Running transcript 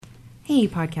Hey,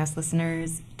 podcast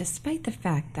listeners. Despite the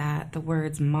fact that the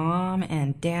words mom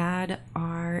and dad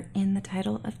are in the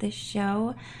title of this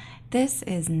show, this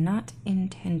is not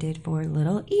intended for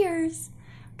little ears,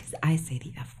 because I say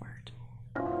the F word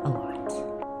a lot.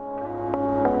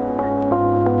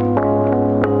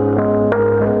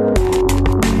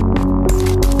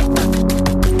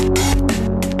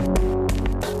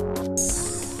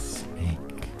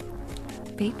 Snake.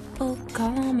 People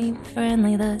call me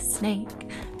Friendly the Snake.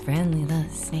 Friendly the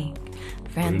Snake,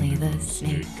 Friendly the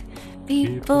Snake.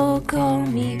 People call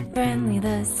me Friendly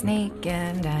the Snake,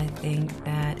 and I think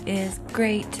that is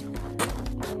great.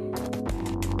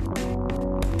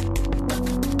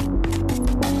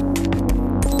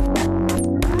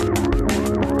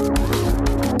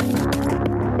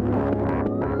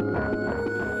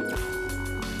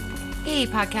 Hey,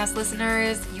 podcast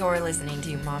listeners, you're listening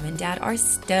to Mom and Dad Are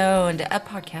Stoned, a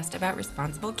podcast about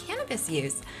responsible cannabis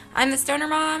use. I'm the Stoner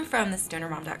Mom from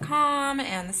thestonermom.com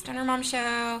and the Stoner Mom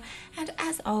Show, and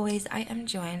as always, I am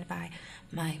joined by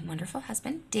my wonderful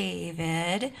husband,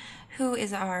 David, who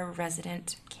is our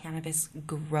resident cannabis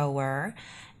grower,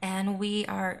 and we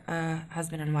are a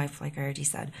husband and wife, like I already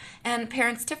said, and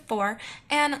parents to 4,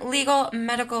 and legal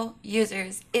medical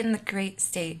users in the great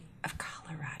state of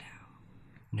Colorado.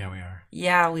 Yeah, we are.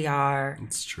 Yeah, we are.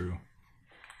 It's true.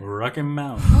 Rocky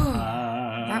Mountain.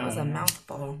 That was a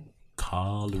mouthful.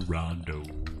 Colorado.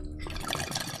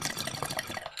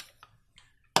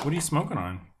 What are you smoking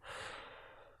on?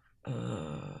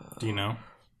 Do you know?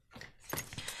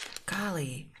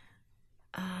 Golly.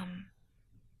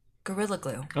 Gorilla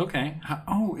Glue. Okay.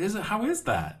 Is it? How is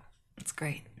that? It's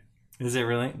great. Is it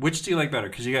really? Which do you like better?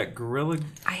 Because you got Gorilla Glue.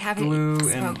 I haven't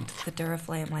smoked the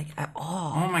Duraflame at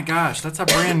all. Oh my gosh, that's a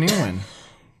brand new one.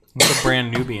 It's a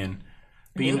brand Nubian.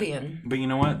 Nubian. But you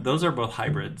know what? Those are both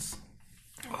hybrids.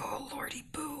 Oh, lordy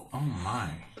boo. Oh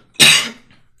my.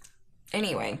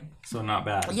 Anyway. So not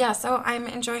bad. Yeah, so I'm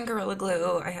enjoying Gorilla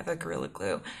Glue. I have a Gorilla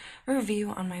Glue review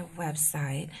on my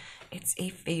website. It's a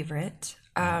favorite.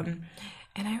 And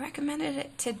I recommended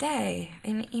it today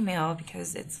in email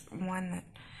because it's one that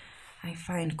I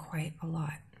find quite a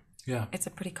lot. Yeah. It's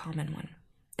a pretty common one.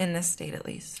 In this state, at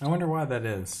least. I wonder why that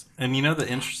is. And you know the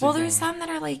interesting thing... there's some that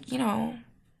are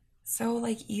so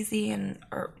easy and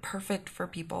are perfect for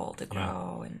people to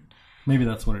grow. Yeah. And maybe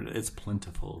that's what it is. It's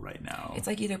plentiful right now. it's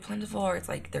either plentiful or it's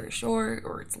they're short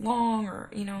or it's long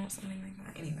or, something like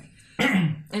that.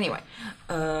 Anyway.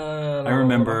 I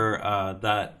remember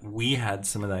that we had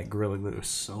some of that Gorilla Glue. It was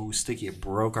so sticky it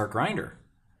broke our grinder.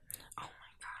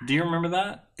 Do you remember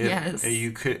that? Yes.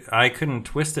 I couldn't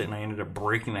twist it, and I ended up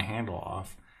breaking the handle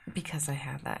off. Because I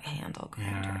have that handle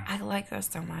grinder. Yeah. I like those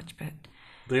so much, but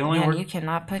they only work. You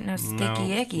cannot put no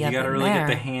sticky icky up in there. You gotta really get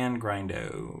the hand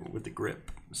grindo with the grip,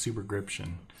 super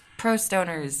gription. Pro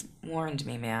stoners warned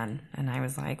me, man, and I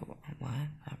was like,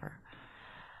 whatever.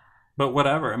 But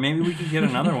whatever. Maybe we could get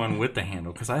another one with the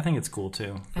handle because I think it's cool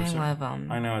too. I love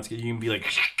them. I know it's good. You can be like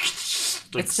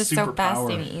it's just so fast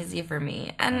and easy for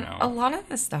me. And a lot of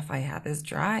the stuff I have is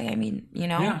dry. I mean,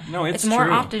 Yeah, no, it's more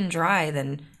true. often dry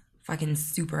than fucking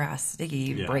super ass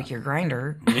sticky. Break your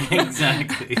grinder.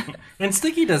 Exactly. And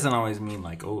sticky doesn't always mean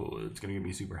it's going to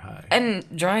be super high. And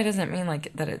dry doesn't mean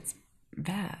that it's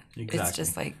bad.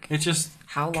 Exactly. It's just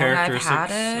how long I've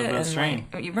had it of the strain.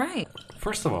 Right.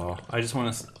 First of all, I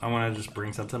want to just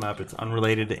bring something up. It's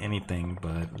unrelated to anything,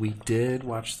 but we did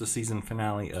watch the season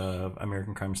finale of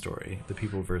American Crime Story: The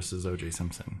People versus O.J.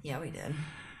 Simpson. Yeah, we did.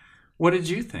 What did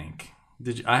you think?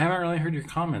 I haven't really heard your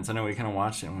comments. I know we kind of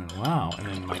watched it and went, "Wow," and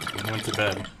then went to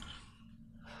bed.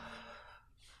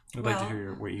 I'd like to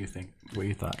hear what you think. What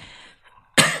you thought.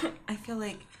 I feel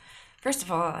like, first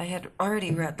of all, I had already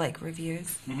read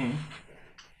reviews,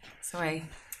 so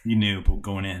You knew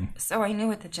going in. So I knew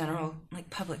what the general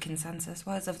public consensus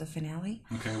was of the finale.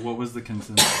 Okay, what was the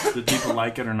consensus? Did people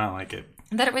like it or not like it?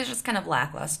 That it was just kind of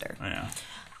lackluster. Oh,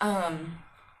 yeah.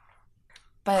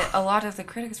 But a lot of the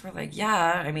critics were like,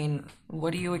 yeah, I mean,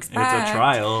 what do you expect? It's a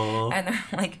trial. And they're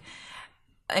like,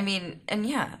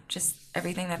 just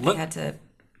everything that they had to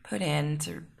put in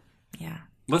to,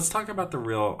 Let's talk about the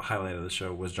real highlight of the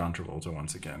show was John Travolta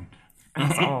once again.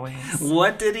 As always.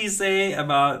 What did he say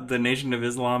about the Nation of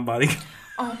Islam bodyguard?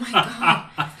 Oh my god!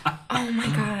 Oh my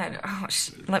god! Oh,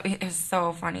 it was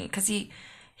so funny because he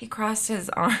crossed his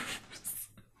arms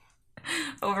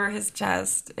over his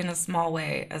chest in a small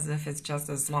way, as if his chest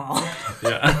is small.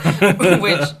 Yeah.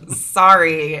 Which,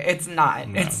 sorry, it's not.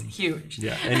 No. It's huge.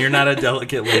 Yeah, and you're not a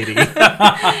delicate lady.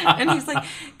 And he's like,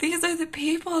 these are the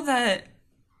people that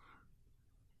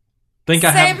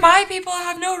my people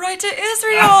have no right to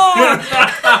Israel.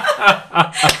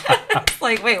 It's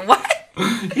like, wait, what?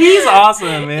 He's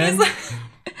awesome, man.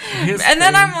 And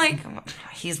then I'm like,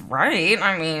 he's right.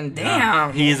 I mean,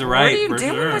 damn. He's right. What are you for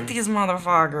doing sure. with these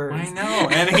motherfuckers? I know.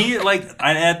 And he,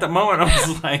 at the moment, I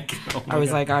was like, I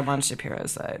was like, I'm on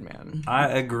Shapiro's side, man. I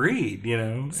agreed,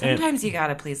 Sometimes you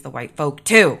gotta please the white folk,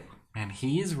 too. And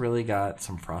he's really got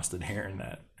some frosted hair in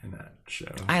that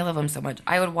show. I love him so much.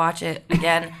 I would watch it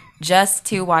again just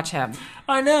to watch him.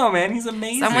 I know, man. He's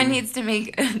amazing. Someone needs to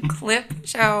make a clip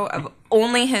show of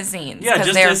only his scenes. Yeah,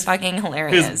 because they're fucking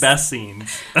hilarious. His best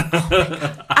scenes.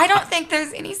 I don't think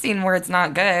there's any scene where it's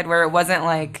not good, where it wasn't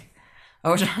like,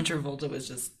 oh, John Travolta was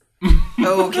just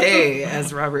okay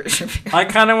as Robert Shapiro. I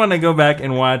kind of want to go back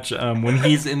and watch when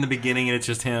he's in the beginning and it's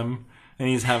just him and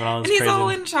he's having all this and he's crazy... all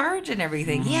in charge and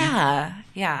everything. Mm-hmm.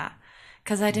 Yeah.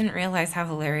 Because I didn't realize how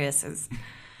hilarious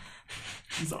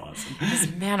He's awesome.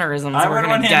 His mannerisms I were would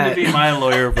want him to be my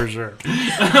lawyer for sure.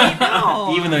 I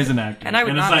know. Even though he's an actor. And I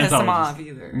would not piss him off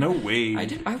either. No way.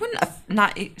 I wouldn't... It's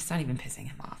not even pissing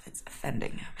him off. It's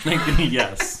offending him.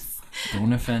 Yes.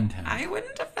 Don't offend him. I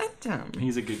wouldn't offend him.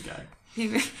 He's a good guy.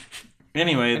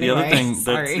 Anyway, the other thing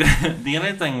the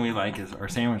other thing we like is our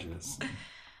sandwiches.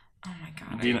 Oh my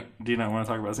god. Do you not want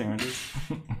to talk about sandwiches?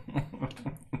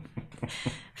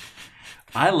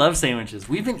 I love sandwiches.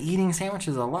 We've been eating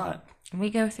sandwiches a lot. We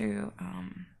go through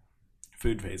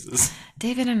food phases.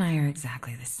 David and I are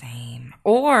exactly the same.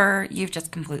 Or you've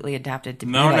just completely adapted to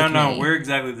be No. me. We're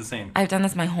exactly the same. I've done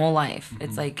this my whole life.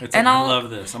 It's like, I love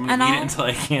this. I'm going to eat it until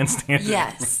I can't stand it.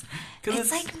 Yes.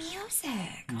 It's like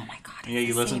music. Oh my god. Yeah,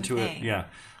 you listen to it. Yeah.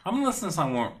 I'm going to listen to a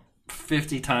song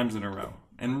 50 times in a row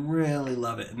and really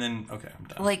love it. And then, okay, I'm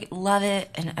done. Like, love it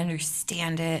and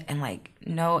understand it and, like,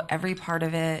 know every part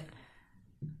of it.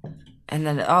 And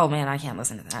then, oh man, I can't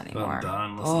listen to that anymore. I'm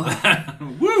done listening to that.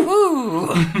 Woo!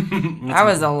 That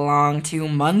was a long 2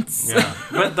 months. Yeah,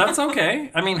 but that's okay.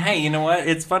 I mean, hey, you know what?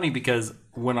 It's funny because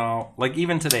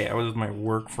even today, I was with my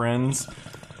work friends,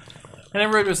 and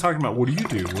everybody was talking about, what do you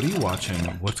do? What are you watching?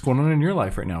 What's going on in your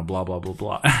life right now? Blah, blah, blah,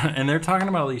 blah. And they're talking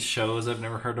about all these shows I've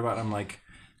never heard about. I'm like,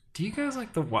 do you guys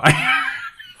like The Wire?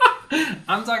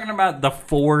 I'm talking about the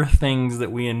 4 things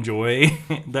that we enjoy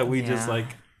that we just like,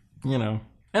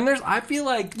 And I feel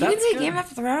like that's you can say good. Game of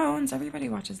Thrones. Everybody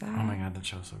watches that. Oh my god, that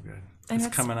show's so good. And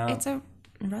it's coming out. It's a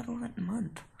relevant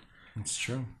month. It's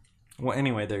true. Well,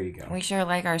 anyway, there you go. We sure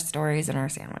like our stories and our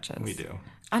sandwiches. We do.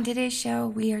 On today's show,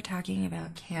 we are talking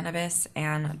about cannabis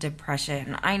and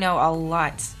depression. I know a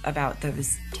lot about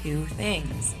those 2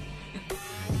 things.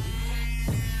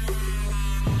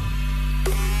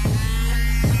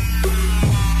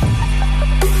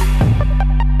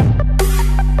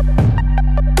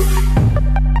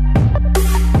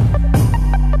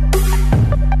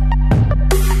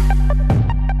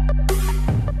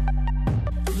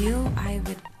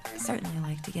 Certainly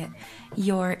like to get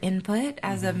your input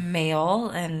as a male,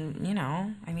 and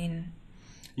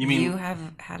you've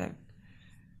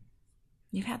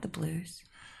had the blues.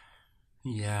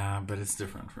 Yeah, but it's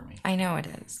different for me. I know it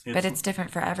is, but it's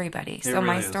different for everybody. So really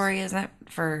my story isn't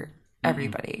for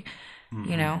everybody.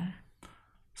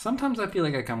 Sometimes I feel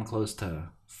like I come close to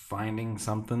finding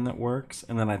something that works,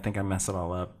 and then I think I mess it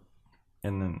all up,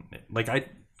 and then I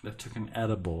took an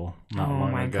edible not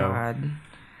long ago. Oh my god.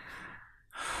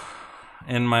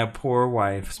 And my poor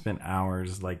wife spent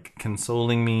hours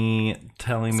consoling me,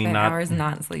 telling me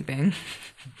not sleeping,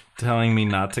 telling me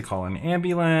not to call an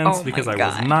ambulance because I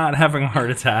was not having a heart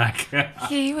attack.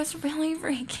 He was really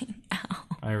freaking out.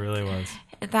 I really was.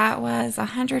 That was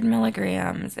 100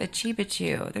 milligrams, a Chiba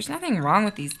Chew. There's nothing wrong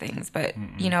with these things, but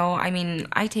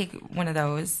I take one of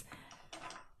those.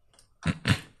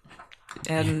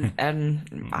 And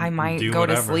I might go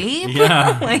to sleep.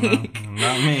 Yeah,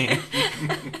 not me.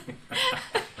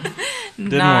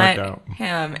 Didn't not work out.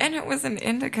 Him. And it was an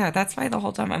indica. That's why the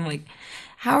whole time I'm like,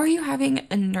 how are you having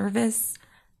a nervous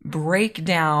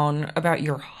breakdown about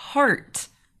your heart?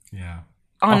 Yeah.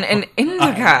 On an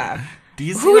indica.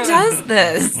 Who does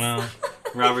this? Well,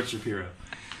 Robert Shapiro.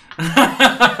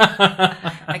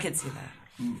 I could see that.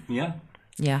 Yeah.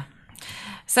 Yeah.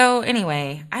 So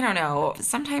anyway, I don't know.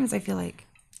 Sometimes I feel like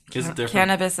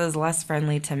cannabis is less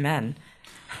friendly to men.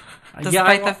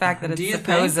 Despite the fact that it's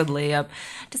supposedly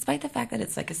despite the fact that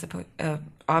it's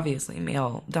obviously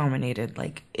male-dominated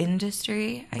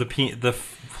industry. The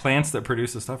plants that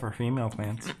produce the stuff are female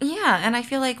plants. Yeah, and I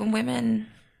feel like women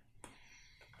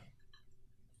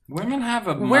have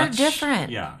we're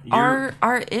different. Yeah,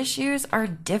 our issues are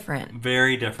different.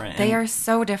 Very different. They are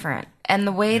so different, and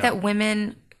the way that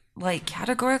women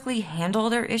categorically handle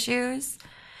their issues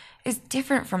is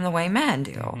different from the way men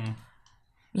do. Mm-hmm.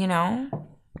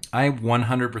 I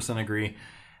 100% agree.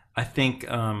 I think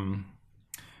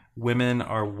women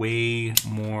are way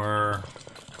more.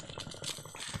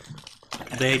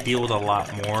 They deal with a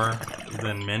lot more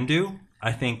than men do.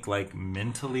 I think, like,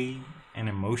 mentally and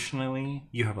emotionally,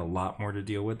 you have a lot more to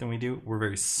deal with than we do. We're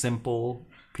very simple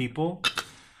people.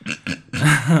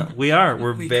 We are.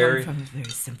 We come from a very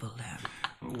simple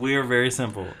land. We are very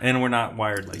simple, and we're not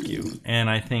wired like you. And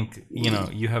I think,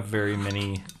 you have very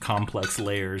many complex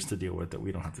layers to deal with that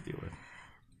we don't have to deal with.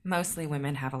 Mostly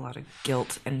women have a lot of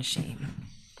guilt and shame.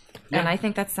 Yeah. And I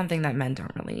think that's something that men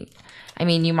don't really. I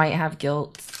mean, you might have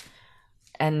guilt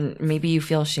and maybe you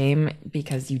feel shame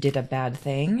because you did a bad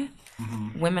thing.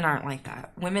 Mm-hmm. Women aren't like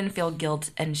that. Women feel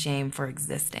guilt and shame for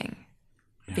existing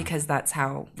because that's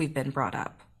how we've been brought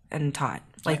up and taught.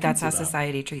 Like, that's how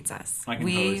society treats us. I can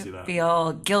totally see that.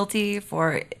 Feel guilty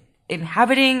for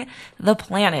inhabiting the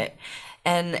planet.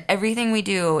 And everything we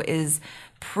do is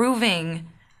proving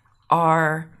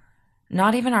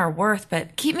not even our worth,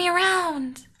 but keep me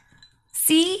around.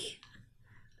 See?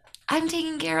 I'm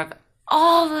taking care of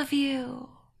all of you.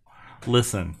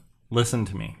 Listen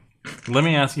to me. Let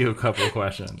me ask you a couple of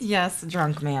questions. Yes,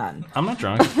 drunk man. I'm not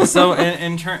drunk. So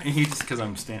in turn, he just because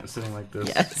I'm sitting like this.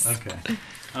 Yes. Okay.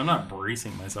 I'm not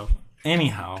bracing myself.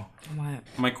 Anyhow, What?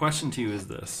 my question to you is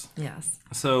this. Yes.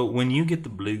 So when you get the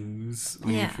blues,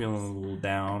 when you're feeling a little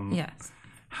down, Yes.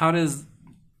 how does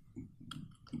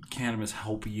cannabis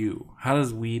help you? How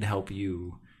does weed help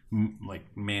you,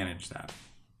 manage that?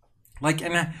 Like,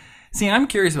 and see, I'm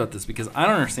curious about this because I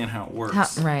don't understand how it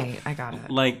works. Right, I got it.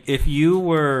 Like, if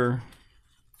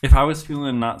I was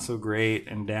feeling not so great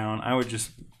and down,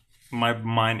 my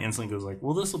mind instantly goes like,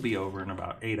 well, this will be over in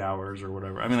about 8 hours or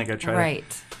whatever. I mean, like, I try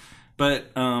Right.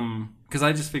 But, because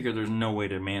I just figured there's no way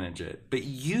to manage it. But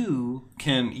you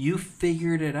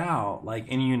figured it out. Like,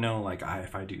 and like,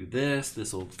 if I do this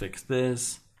will fix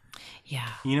this. Yeah.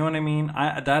 You know what I mean?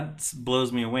 That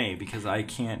blows me away because I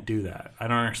can't do that. I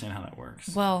don't understand how that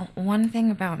works. Well, one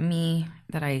thing about me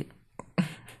that I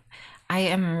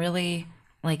am really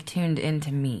like tuned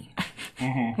into me,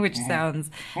 which sounds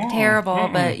terrible,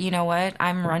 but you know what?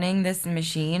 I'm running this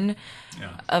machine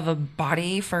of a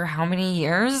body for how many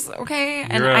years? Okay.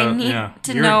 And I need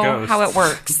to know how it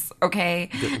works. Okay.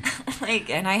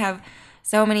 And I have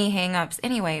so many hang-ups.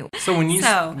 Anyway. So when you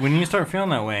start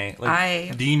feeling that way,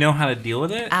 like, do you know how to deal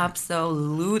with it?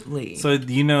 Absolutely. So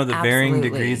do you know the varying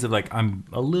degrees of, like, I'm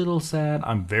a little sad,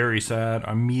 I'm very sad,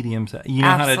 I'm medium sad? You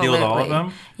know how to deal with all of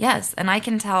them? Yes. And I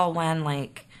can tell when,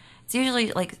 like, it's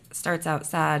usually, like, starts out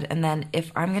sad. And then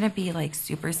if I'm going to be, like,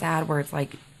 super sad where it's,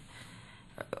 like,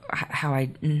 how I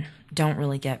don't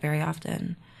really get very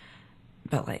often,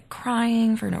 but, like,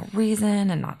 crying for no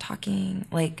reason and not talking,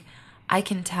 like, I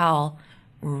can tell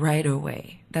right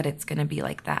away that it's going to be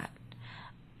like that.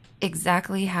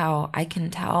 Exactly how I can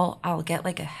tell I'll get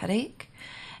like a headache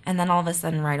and then all of a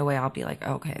sudden right away I'll be like,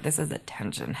 okay, this is a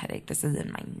tension headache. This is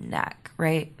in my neck,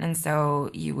 right? And so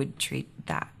you would treat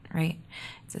that, right?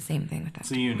 It's the same thing with that.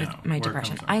 So with my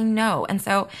depression. I know. And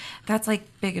so that's like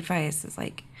big advice is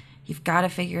like, you've got to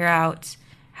figure out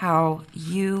how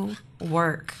you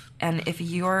work. And if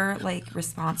you're like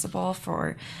responsible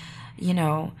for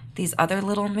these other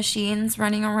little machines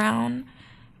running around,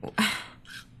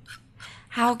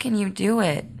 how can you do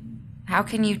it? How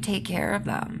can you take care of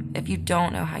them if you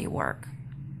don't know how you work?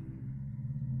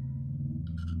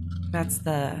 That's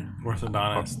the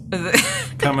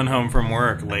orthodontist coming home from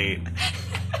work late.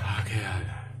 Okay,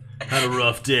 I had a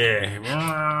rough day. Oh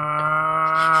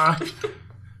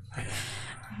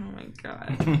my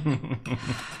God.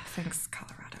 Thanks,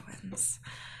 Coloradoans.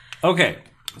 Okay.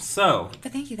 So,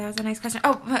 but thank you. That was a nice question.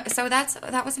 Oh, so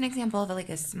that was an example of like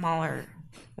a smaller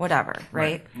whatever,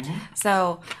 right? Mm-hmm.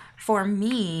 So for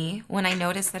me, when I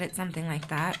notice that it's something like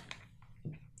that,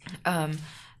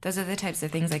 those are the types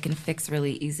of things I can fix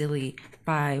really easily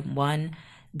by one,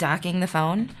 docking the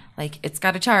phone. Like, it's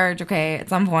got to charge, okay, at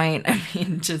some point. I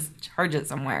mean, just charge it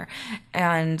somewhere.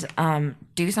 And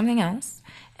do something else.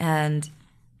 And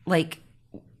like,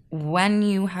 when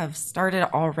you have started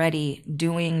already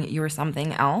doing your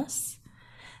something else,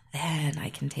 then I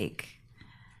can take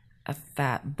a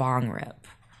fat bong rip.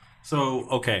 So,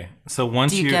 okay. So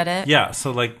once you get it? Yeah.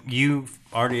 So, like, you've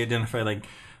already identified, like,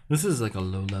 this is like a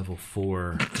low level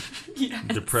 4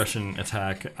 depression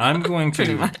attack. I'm going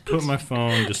to put my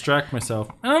phone, distract myself,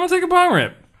 and I'm going to take a bong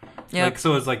rip. Yep. Like,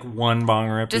 so it's like one bong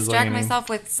rip. Distract myself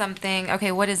with something.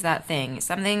 Okay, what is that thing?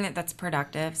 Something that's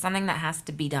productive. Something that has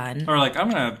to be done. Or like, I'm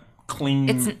going to clean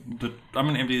I'm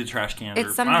going to empty the trash can. Or,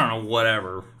 I don't know,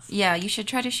 whatever. Yeah, you should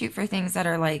try to shoot for things that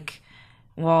are like,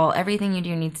 well, everything you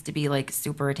do needs to be like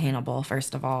super attainable,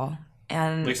 first of all.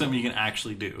 And like something you can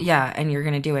actually do. Yeah, and you're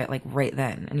going to do it like right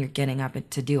then, and you're getting up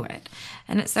to do it.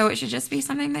 And so it should just be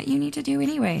something that you need to do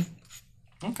anyway.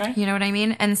 Okay. You know what I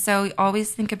mean? And so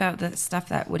always think about the stuff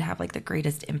that would have like the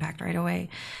greatest impact right away.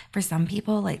 For some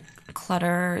people, like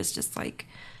clutter is just like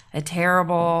a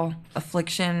terrible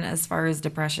affliction as far as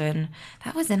depression.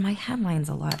 That was in my headlines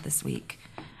a lot this week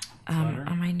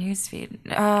on my newsfeed.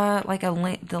 Like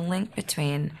the link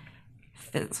between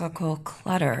physical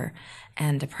clutter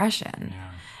and depression.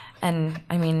 Yeah. And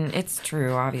I mean, it's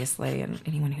true, obviously. And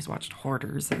anyone who's watched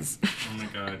Hoarders is. Oh my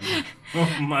god.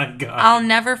 Oh my god. I'll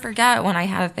never forget when I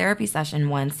had a therapy session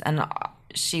once, and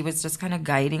she was just kind of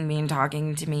guiding me and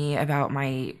talking to me about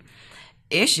my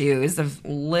issues of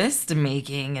list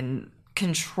making and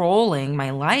controlling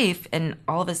my life. And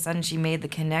all of a sudden, she made the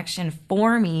connection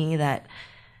for me that,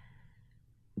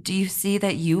 do you see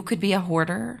that you could be a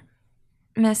hoarder,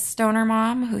 Miss Stoner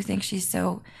Mom, who thinks she's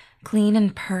so clean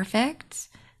and perfect?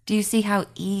 Do you see how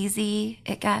easy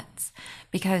it gets?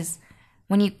 Because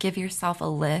when you give yourself a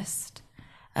list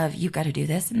of you got to do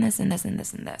this and this and this and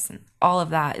this and this, and all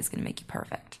of that is going to make you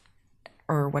perfect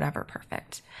or whatever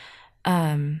perfect.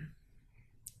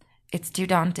 It's too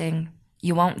daunting.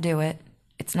 You won't do it.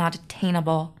 It's not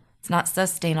attainable. It's not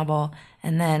sustainable.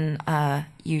 And then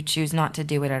you choose not to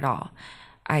do it at all.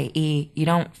 I.e., you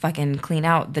don't fucking clean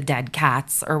out the dead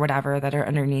cats or whatever that are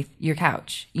underneath your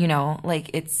couch. You know,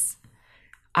 like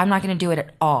I'm not going to do it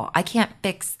at all. I can't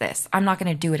fix this. I'm not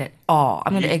going to do it at all.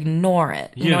 I'm going to ignore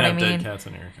it. You know what I mean? You don't have dead cats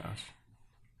under your couch.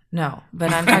 No,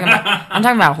 but I'm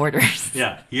talking about hoarders.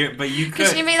 Yeah, but you could.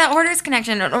 Because she made that hoarders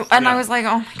connection, and I was like,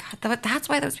 oh my god, that's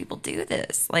why those people do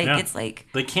this. Like, it's like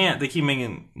they can't. They keep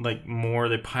making like more.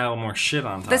 They pile more shit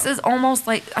on top. This is almost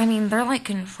like, I mean, they're like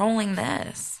controlling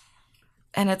this,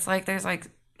 and it's like there's like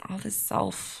all this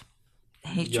self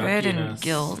hatred and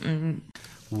guilt and.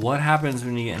 What happens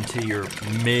when you get into your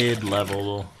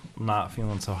mid-level, not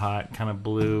feeling so hot, kind of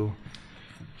blue?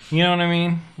 You know what I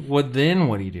mean? What do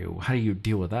you do? How do you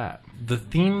deal with that? The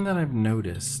theme that I've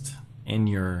noticed in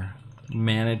your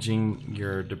managing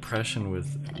your depression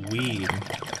with weed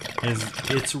is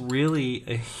it's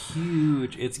really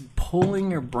it's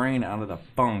pulling your brain out of the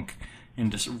funk and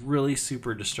just really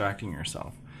super distracting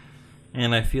yourself.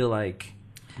 And I feel like...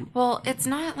 Well, it's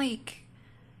not like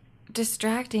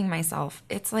distracting myself.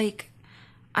 It's like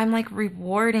I'm like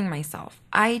rewarding myself.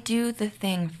 I do the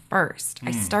thing first.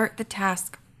 I start the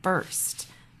task first.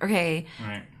 Okay.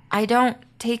 Right. I don't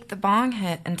take the bong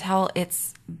hit until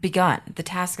it's begun. The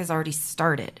task has already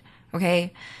started.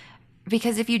 Okay.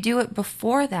 Because if you do it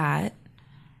before that,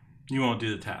 you won't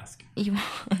do the task.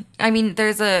 I mean,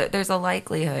 there's a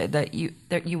likelihood that you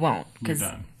won't, because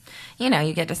you know,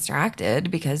 you get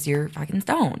distracted because you're fucking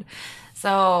stoned.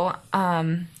 So,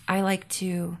 I like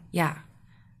to,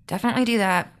 definitely do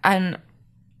that. And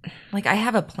like, I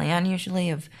have a plan usually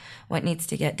of what needs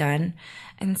to get done.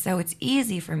 And so it's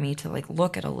easy for me to like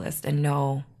look at a list and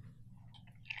know,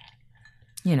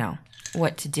 you know,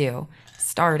 what to do,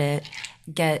 start it,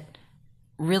 get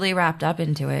really wrapped up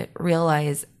into it,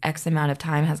 realize X amount of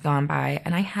time has gone by,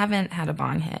 and I haven't had a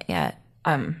bong hit yet.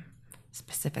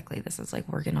 Specifically, this is like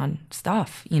working on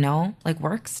stuff, you know, like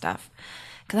work stuff.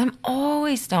 Because I'm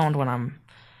always stoned when I'm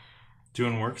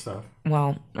doing work stuff.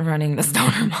 Well, running the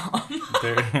Stoner Mom.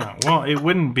 Well, it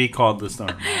wouldn't be called the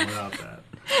Stoner Mom without that,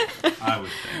 I would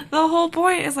think. The whole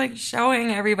point is like showing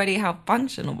everybody how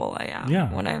functionable I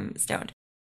am when I'm stoned.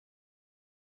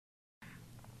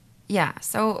 Yeah,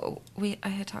 so I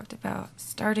had talked about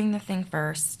starting the thing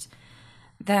first,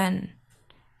 then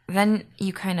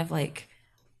you kind of like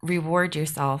reward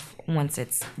yourself once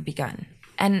it's begun.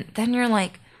 And then you're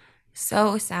like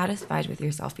so satisfied with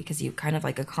yourself because you kind of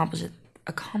like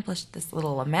accomplished this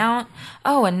little amount.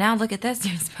 Oh, and now look at this,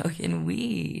 you're smoking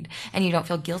weed. And you don't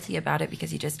feel guilty about it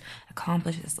because you just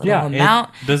accomplished this little amount.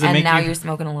 And now you're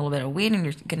smoking a little bit of weed and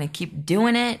you're going to keep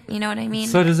doing it. You know what I mean?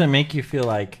 So does it make you feel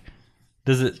like,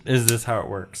 is this how it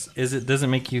works? Does it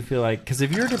make you feel like, because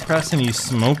if you're depressed and you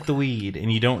smoke the weed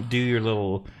and you don't do your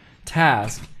little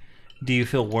task, do you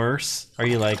feel worse? Are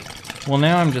you like, well,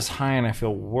 now I'm just high and I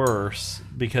feel worse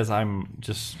because I'm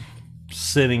just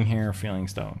sitting here feeling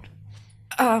stoned?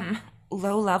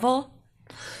 Low level?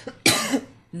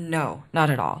 No,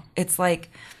 not at all. It's like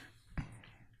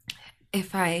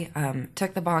if I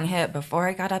took the bong hit before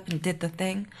I got up and did the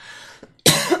thing.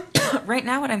 Right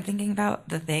now what I'm thinking about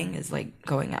the thing is like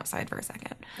going outside for a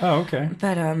second. Oh, okay.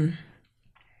 But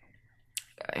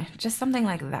just something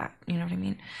like that, you know what I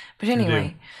mean? But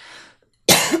anyway,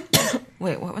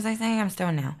 Wait, what was I saying? I'm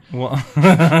stoned now. Well,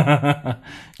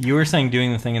 you were saying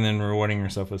doing the thing and then rewarding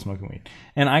yourself with smoking weed.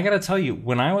 And I got to tell you,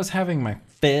 when I was having my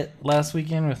fit last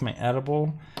weekend with my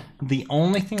edible, the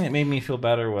only thing that made me feel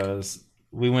better was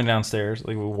we went downstairs,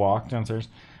 like we walked downstairs.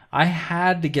 I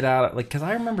had to get out, like, because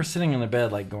I remember sitting in the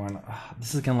bed, like, going, oh,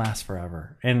 this is going to last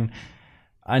forever. And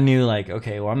I knew, like,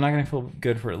 okay, well, I'm not going to feel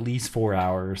good for at least 4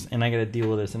 hours, and I got to deal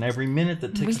with this. And every minute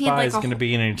that ticks by is going to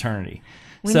be an eternity.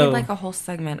 We need like a whole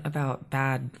segment about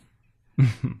bad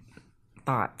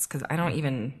thoughts, because I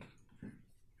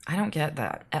don't get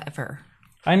that ever.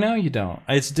 I know you don't.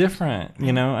 It's different,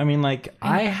 you know? I mean, like,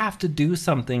 I have to do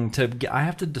something I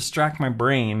have to distract my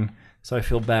brain so I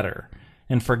feel better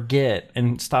and forget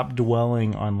and stop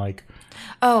dwelling on, like,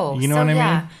 you know what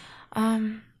I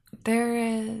mean? There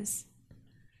is,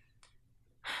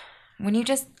 when you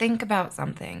just think about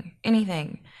something,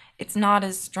 anything, it's not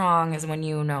as strong as when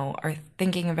you are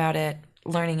thinking about it,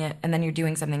 learning it, and then you're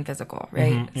doing something physical,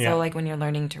 right? Mm-hmm, yeah. So like when you're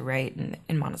learning to write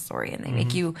in Montessori and they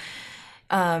make you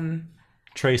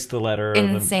trace the letter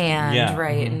in sand,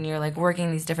 right? Mm-hmm. And you're like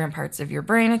working these different parts of your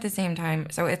brain at the same time.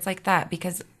 So it's like that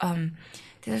because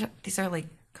these are like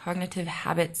cognitive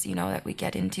habits, that we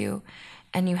get into,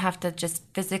 and you have to just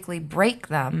physically break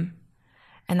them.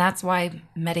 And that's why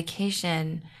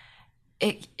medication,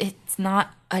 it's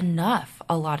not enough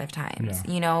a lot of times.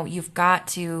 Yeah. You've got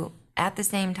to, at the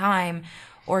same time,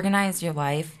 organize your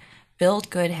life, build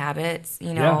good habits,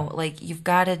 like you've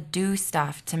got to do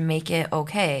stuff to make it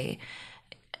okay.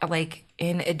 Like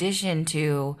in addition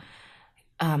to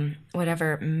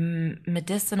whatever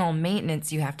medicinal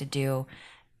maintenance you have to do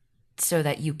so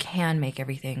that you can make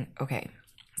everything okay.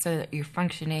 So that you're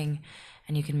functioning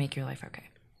and you can make your life okay.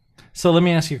 So let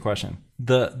me ask you a question.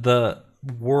 The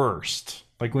worst,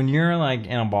 like when you're like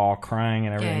in a ball crying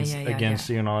and everything's against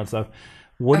you and all that stuff,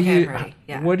 what do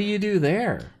you do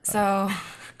there? So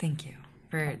thank you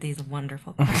for these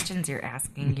wonderful questions you're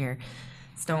asking your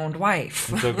stoned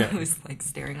wife. It's okay. Who's like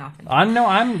staring off.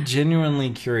 I'm genuinely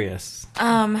curious.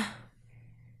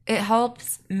 It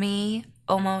helps me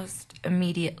almost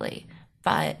immediately,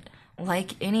 but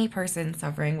like any person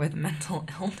suffering with mental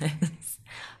illness,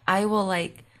 I will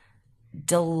like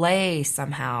delay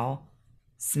somehow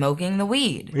smoking the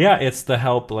weed. Yeah, it's the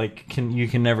help. Like, you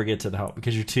can never get to the help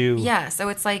because you're too. Yeah, so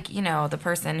it's like, the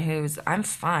person who's, I'm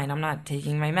fine, I'm not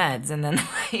taking my meds, and then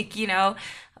like,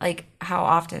 like how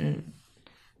often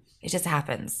it just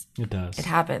happens. It does. It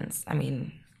happens. I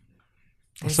mean,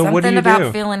 there's so something what do you about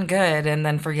do? Feeling good and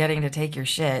then forgetting to take your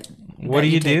shit. What do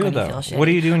you do though? What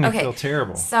do you do when you feel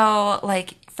terrible? So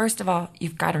like, first of all,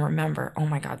 you've got to remember, oh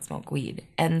my God, smoke weed.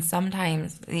 And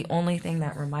sometimes the only thing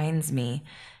that reminds me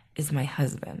is my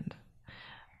husband.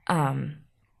 But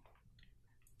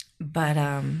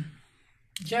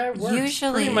yeah, it works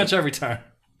usually pretty much every time.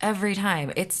 Every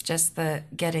time. It's just the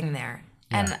getting there.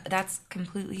 Yeah. And that's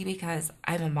completely because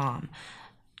I'm a mom,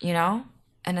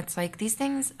 And it's like these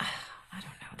things, I don't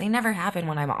know. They never happen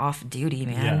when I'm off duty,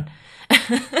 man.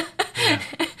 Yeah.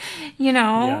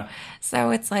 Yeah.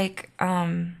 So it's like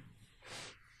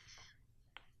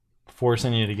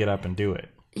forcing you to get up and do it.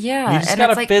 Yeah. You just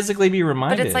gotta like, physically be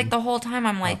reminded. But it's like the whole time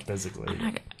I'm like,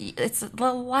 physically. It's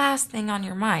the last thing on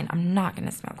your mind. I'm not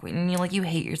gonna smoke weed, and you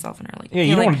hate yourself, and are like,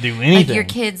 you don't want to do anything. Like your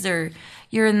kids are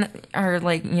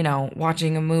like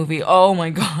watching a movie. Oh my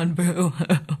God, boo!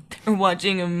 They're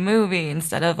watching a movie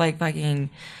instead of like fucking,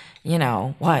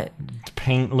 what?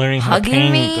 Learning how to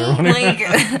paint me? Or whatever. Like,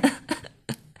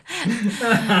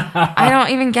 I don't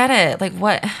even get it. Like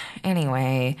what?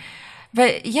 Anyway,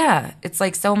 but yeah, it's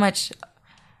like so much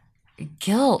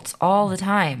guilt all the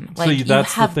time. Like you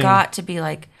have got to be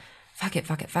like, fuck it,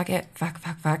 fuck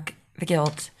the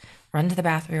guilt. Run to the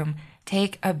bathroom.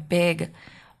 Take a big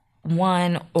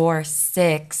 1 or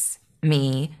 6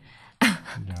 me.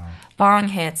 Bong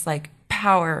hits like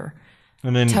power.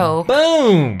 And then toke.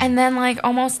 Boom. And then like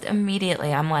almost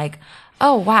immediately I'm like,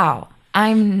 oh wow,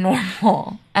 I'm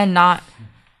normal and not.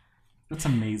 That's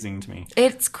amazing to me.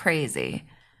 It's crazy.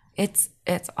 It's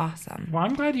awesome. Well,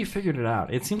 I'm glad you figured it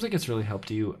out. It seems like it's really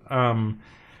helped you. I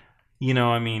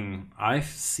mean, I've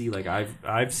seen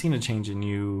a change in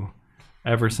you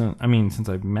ever since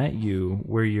I've met you,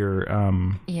 where you're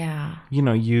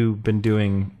you've been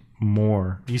doing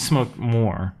more. You smoked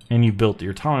more and you built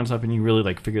your tolerance up and you really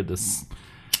like figured this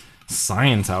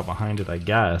science out behind it, I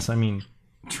guess. I mean,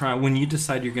 when you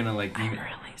decide you're gonna like really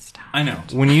stop. I know.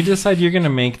 When you decide you're gonna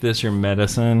make this your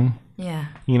medicine, yeah.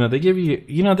 They give you,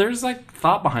 there's like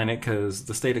thought behind it because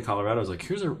the state of Colorado is like,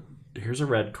 here's a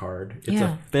red card. It's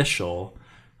official.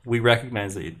 We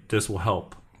recognize that this will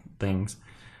help things.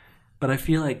 But I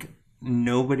feel like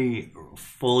nobody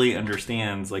fully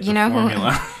understands like You the know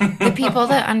formula. The people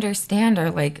that understand are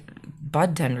like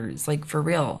bud tenders, like for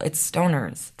real. It's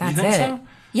stoners. That's think it. so?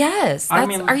 Yes. I That's,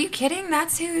 mean- are you kidding?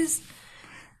 That's who's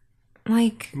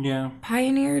like Yeah.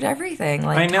 pioneered everything.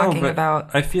 Like I know, talking but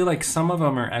about I feel like some of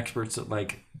them are experts at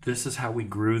like, this is how we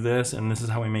grew this and this is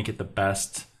how we make it the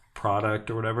best product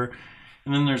or whatever.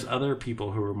 And then there's other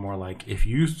people who are more like, if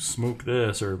you smoke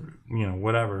this or, you know,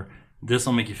 whatever, this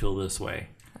will make you feel this way.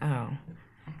 oh.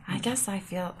 I guess I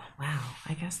feel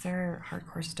I guess there are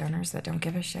hardcore stoners that don't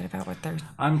give a shit about what they're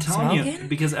I'm telling you, smoking?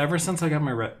 because ever since I got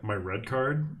my red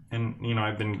card, and you know,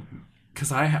 I've been,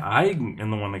 because I am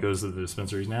the one that goes to the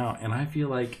dispensaries now, and I feel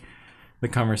like the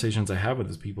conversations I have with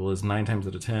these people is 9 times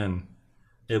out of 10,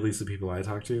 at least the people I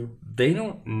talk to, they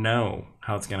don't know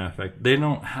how it's going to affect. They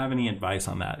don't have any advice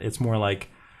on that. It's more like,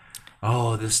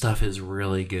 oh, this stuff is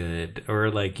really good,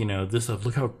 or like, you know, this stuff,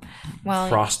 look how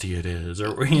frosty it is,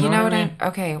 or you know what I mean?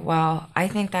 Okay, well, I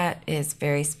think that is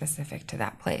very specific to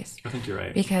that place. I think you're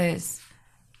right. Because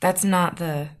that's not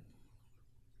the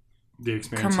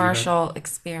experience commercial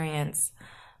experience,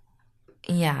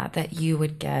 that you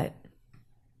would get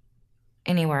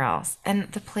anywhere else.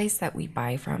 And the place that we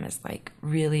buy from is like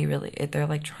really, really, they're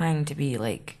like trying to be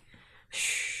like,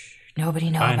 shh, nobody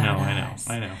know about us.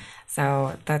 I know.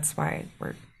 So that's why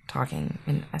we're talking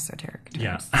in esoteric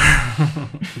terms. Yeah.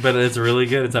 But it's really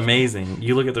good. It's amazing.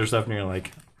 You look at their stuff and you're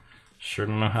like, sure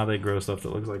don't know how they grow stuff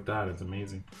that looks like that. It's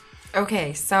amazing.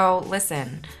 Okay, so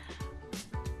listen.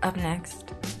 Up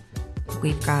next,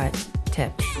 we've got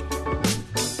tips.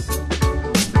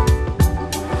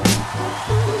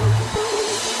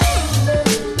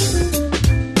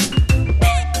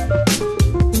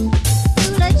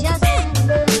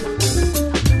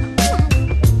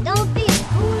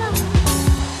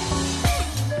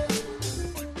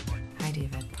 Hi,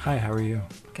 David. Hi, how are you?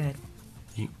 Good.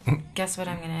 Guess what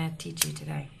I'm going to teach you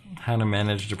today? How to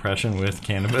manage depression with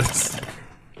cannabis.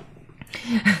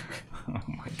 Oh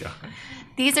my God.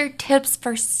 These are tips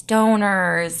for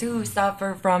stoners who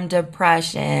suffer from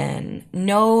depression.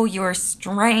 Know your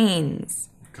strains.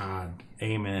 God,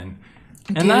 amen.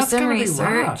 Do And that's some gonna research. be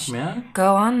rough, man.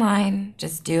 Go online.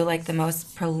 Just do like the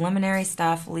most preliminary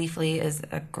stuff. Leafly is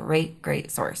a great,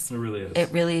 great source. It really is.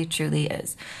 It really, truly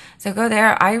is. So go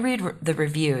there. I read the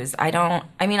reviews.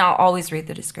 I'll always read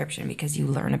the description because you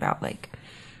learn about like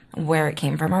where it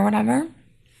came from or whatever.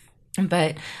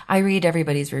 But I read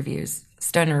everybody's reviews.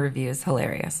 Stoner reviews,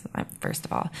 hilarious. First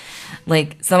of all,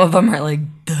 like some of them are like,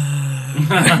 duh.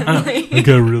 I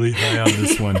got really high on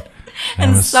this one.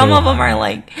 And some of them are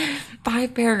like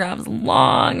 5 paragraphs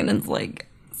long, and it's like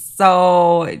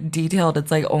so detailed.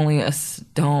 It's like only a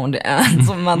stoned ass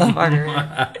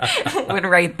motherfucker would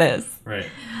write this. Right.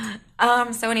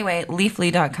 So anyway,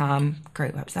 leafly.com,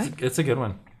 great website. It's a good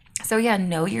one. So yeah,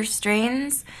 know your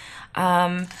strains.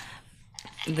 The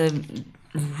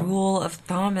rule of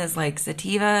thumb is like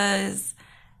sativas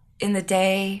in the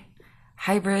day,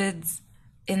 hybrids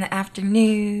in the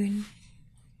afternoon.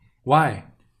 Why?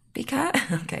 Because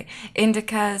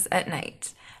indicas at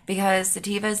night. Because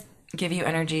sativas give you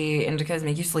energy, indicas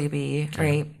make you sleepy,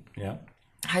 right? Yeah.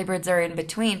 Hybrids are in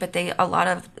between, but a lot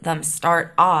of them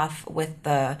start off with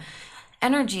the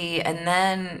energy,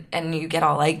 and you get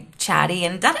all like chatty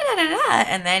and da da da da da,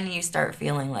 and then you start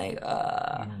feeling like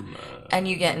and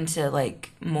you get into like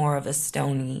more of a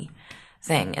stony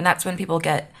thing, and that's when people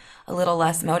get a little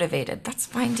less motivated. That's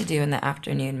fine to do in the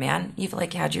afternoon, man. You've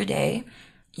like had your day,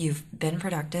 you've been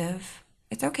productive.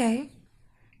 It's okay.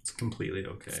 It's completely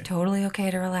okay. It's totally okay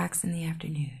to relax in the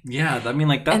afternoon. Yeah, I mean,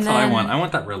 like, that's what I want. I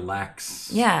want that relax.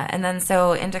 Yeah, and then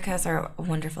so indicas are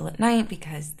wonderful at night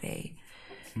because they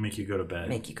make you go to bed.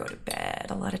 Make you go to bed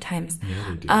a lot of times.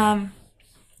 Yeah,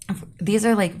 they do. These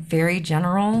are like very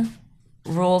general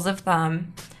rules of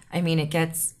thumb. I mean, it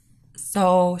gets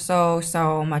so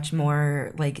much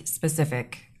more like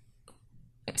specific.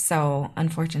 So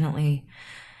unfortunately,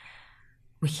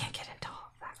 we can't get into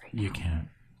all of that right now. You can't.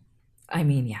 I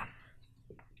mean, yeah.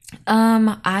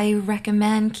 I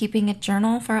recommend keeping a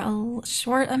journal for a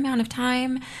short amount of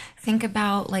time. Think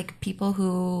about like people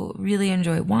who really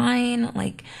enjoy wine.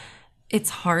 Like it's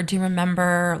hard to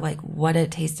remember like what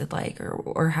it tasted like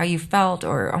or how you felt,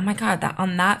 or oh my God, that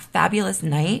on that fabulous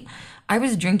night, I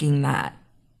was drinking that.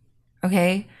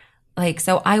 Okay. Like,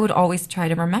 so I would always try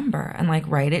to remember and like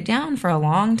write it down for a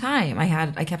long time.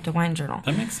 I kept a wine journal.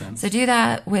 That makes sense. So do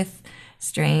that with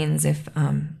strains. If,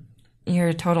 you're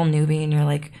a total newbie and you're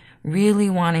like really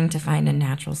wanting to find a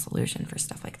natural solution for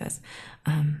stuff like this,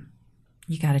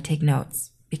 you got to take notes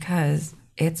because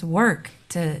it's work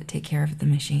to take care of the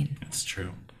machine. That's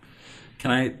true.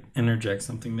 Can I interject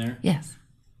something there? Yes.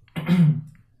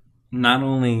 not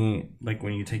only like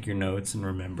when you take your notes and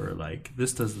remember like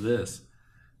this does this,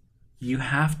 you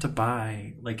have to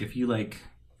buy, like if you like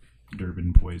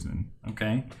Durban poison,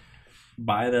 okay?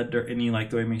 Buy that, and you like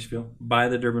the way it makes you feel, buy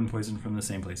the Durban poison from the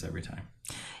same place every time.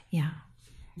 Yeah.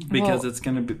 Because it's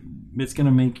gonna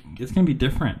be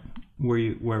different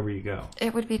wherever you go.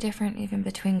 It would be different even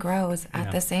between grows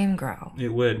at the same grow.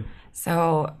 It would.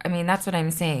 So, I mean, that's what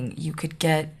I'm saying. You could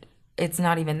get, it's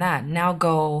not even that. Now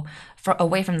go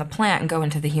away from the plant and go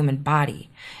into the human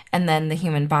body. And then the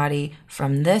human body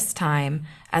from this time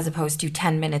as opposed to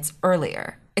 10 minutes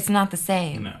earlier. It's not the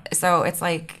same. No. So it's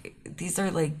like, these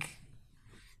are like,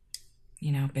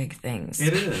 big things.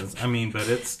 It is. I mean, but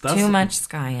that's too much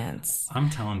science. I'm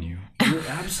telling you. You're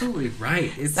absolutely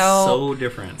right. It's so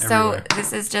different everywhere. So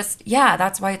this is just,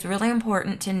 that's why it's really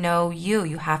important to know you.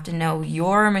 You have to know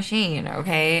your machine,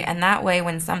 okay? And that way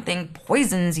when something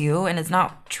poisons you and is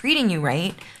not treating you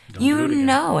right, you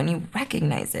know and you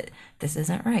recognize it. This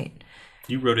isn't right.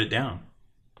 You wrote it down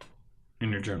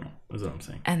in your journal, is what I'm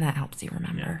saying. And that helps you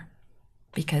remember.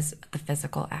 Because the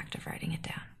physical act of writing it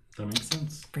down. That makes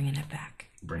sense. Bringing it back.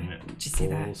 Bringing it Did you see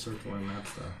that? Full circle and that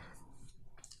stuff.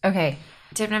 Okay.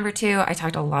 Tip number 2, I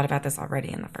talked a lot about this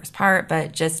already in the first part,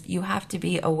 but just you have to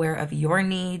be aware of your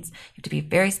needs. You have to be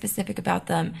very specific about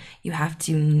them. You have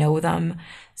to know them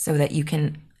so that you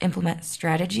can implement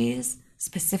strategies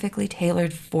specifically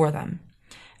tailored for them.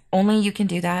 Only you can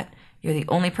do that. You're the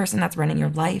only person that's running your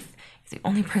life. You're the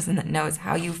only person that knows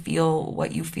how you feel,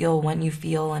 what you feel, when you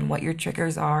feel, and what your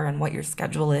triggers are, and what your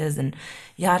schedule is, and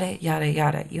yada, yada,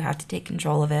 yada. You have to take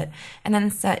control of it and then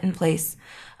set in place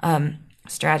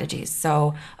strategies.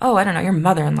 So, I don't know, your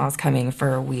mother-in-law's coming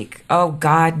for a week. Oh,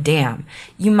 god damn.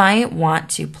 You might want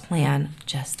to plan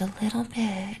just a little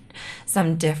bit,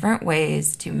 some different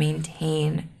ways to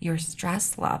maintain your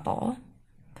stress level.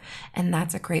 And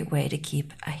that's a great way to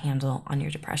keep a handle on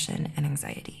your depression and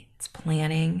anxiety. It's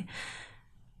planning.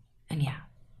 And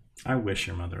I wish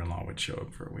your mother-in-law would show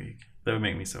up for a week. That would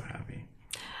make me so happy.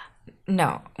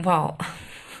 No, well,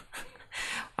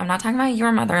 I'm not talking about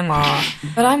your mother-in-law,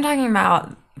 but I'm talking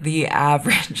about the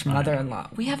average mother-in-law.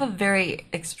 We have a very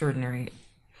extraordinary,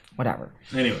 whatever.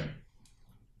 Anyway.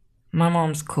 My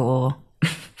mom's cool.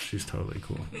 She's totally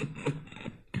cool.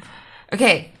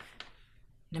 Okay.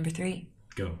 Number 3.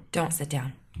 Go. Don't sit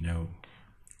down. No.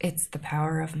 It's the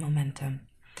power of momentum.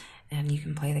 And you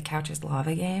can play the couch's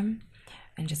lava game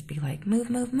and just be like, move,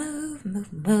 move, move,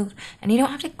 move, move. And you don't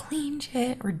have to clean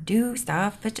shit or do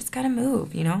stuff, but just gotta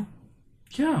move,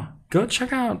 Yeah. Go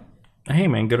check out, hey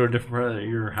man, go to a different part of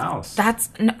your house. That's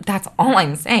all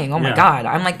I'm saying. Oh my God.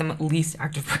 I'm like the least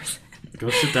active person. Go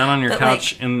sit down on your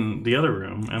couch in the other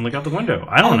room and look out the window.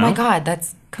 I don't know. Oh my God.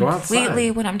 That's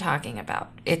completely what I'm talking about.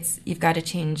 You've got to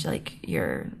change like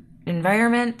your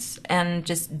environment and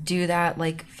just do that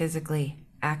like physically,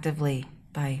 actively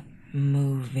by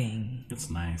moving.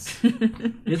 It's nice.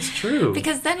 It's true.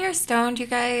 Because then you're stoned, you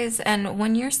guys, and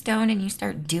when you're stoned and you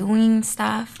start doing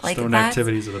stuff like stoned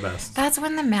activities are the best. That's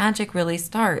when the magic really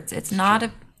starts. It's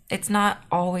not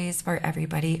always for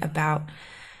everybody about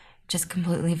just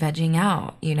completely vegging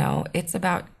out, It's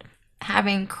about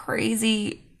having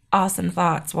crazy awesome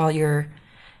thoughts while you're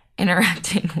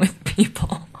interacting with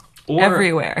people.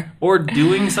 Everywhere. Or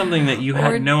doing something that you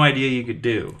had no idea you could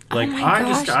do. Like,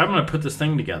 I'm going to put this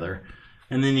thing together.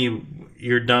 And then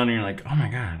you're done and you're like, oh my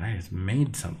God, I just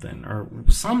made something. Or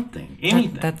something.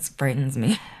 Anything. That frightens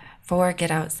me. 4,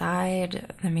 get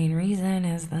outside. The main reason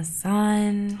is the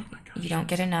sun. Oh you don't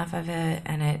get enough of it.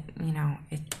 And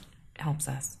it helps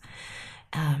us.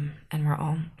 And we're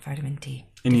all vitamin D.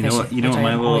 And you know what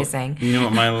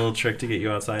my little trick to get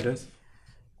you outside is?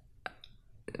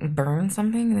 Burn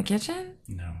something in the kitchen?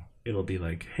 No. It'll be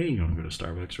like, hey, you want to go to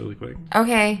Starbucks really quick?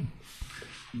 Okay.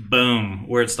 Boom.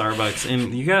 We're at Starbucks.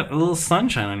 And you got a little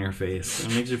sunshine on your face.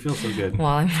 It makes you feel so good. Well,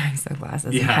 I'm wearing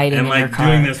sunglasses and hiding in like your car.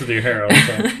 doing this with your hair all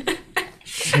the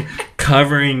time.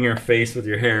 Covering your face with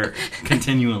your hair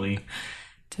continually.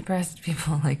 Depressed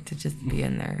people like to just be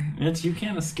in there. You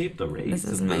can't escape the rays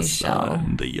of the shell.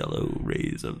 Sun. The yellow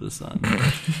rays of the sun.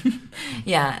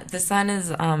 Yeah, the sun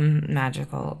is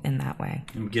magical in that way.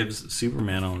 It gives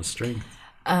Superman all his strength.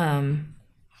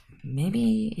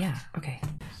 Maybe, yeah. Okay.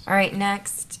 All right,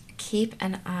 next, keep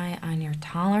an eye on your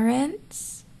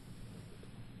tolerance.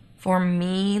 For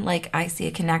me, I see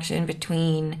a connection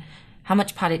between how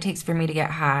much pot it takes for me to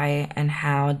get high and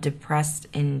how depressed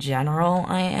in general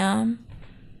I am.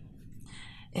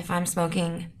 If I'm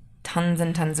smoking tons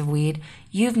and tons of weed,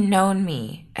 you've known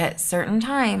me at certain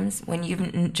times when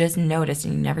you've just noticed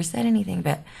and you never said anything,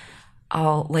 but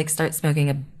I'll start smoking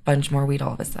a bunch more weed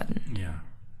all of a sudden. Yeah.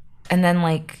 And then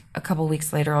like a couple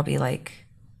weeks later, I'll be like,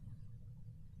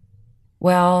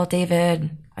 well, David,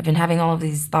 I've been having all of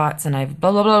these thoughts and I've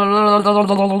blah, blah, blah, blah, blah,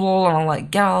 blah, blah, blah, and I'll like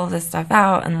get all of this stuff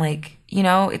out. And like, you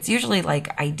know, it's usually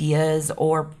like ideas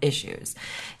or issues.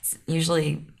 It's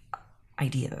usually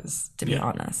ideas, to be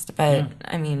honest. But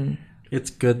I mean, it's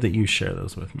good that you share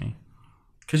those with me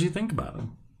because you think about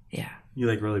them. Yeah. You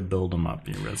like really build them up,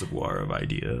 your reservoir of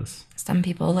ideas. Some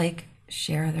people like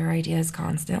share their ideas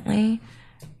constantly,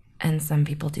 and some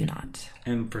people do not.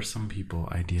 And for some people,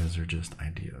 ideas are just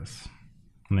ideas,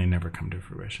 and they never come to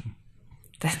fruition.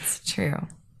 That's true,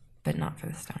 but not for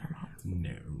the stoner mom.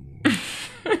 No.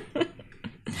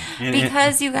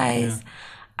 Because you guys,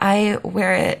 I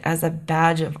wear it as a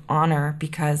badge of honor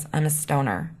because I'm a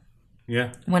stoner.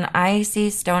 Yeah. When I see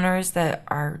stoners that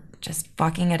are just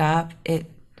fucking it up, it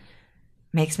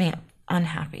makes me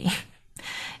unhappy.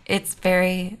 It's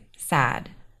very sad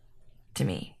to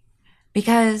me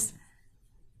because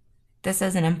this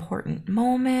is an important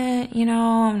moment, you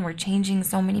know, and we're changing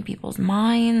so many people's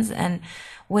minds, and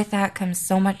with that comes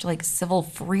so much like civil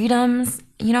freedoms,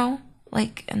 you know,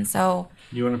 like, and so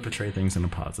you want to portray things in a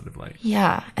positive light.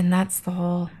 Yeah, and that's the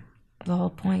whole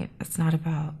point. It's not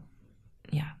about,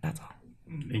 that's all.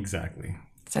 Exactly.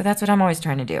 So that's what I'm always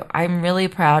trying to do. I'm really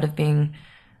proud of being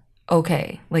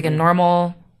okay, like a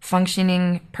normal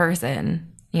functioning person.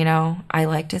 You know, I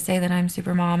like to say that I'm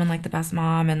super mom and like the best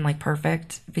mom and like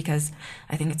perfect because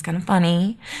I think it's kind of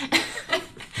funny.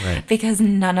 Right. Because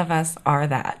none of us are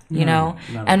that, you know?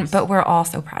 But we're all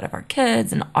so proud of our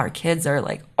kids, and our kids are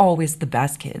like always the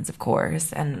best kids, of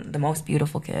course, and the most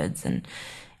beautiful kids. And,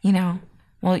 you know,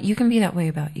 well, you can be that way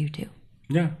about you too.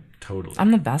 Yeah, totally.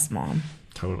 I'm the best mom.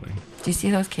 Totally. Do you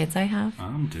see those kids I have?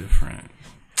 I'm different.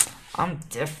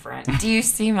 Do you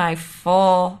see my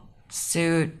full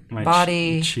suit, my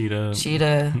body, cheetah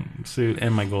suit,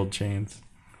 and my gold chains,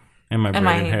 and my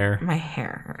braided hair? My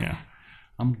hair. Yeah.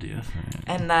 I'm different.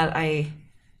 And that I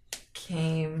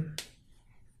came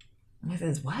with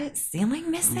his what?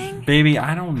 Ceiling missing? Baby,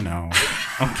 I don't know.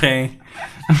 Okay.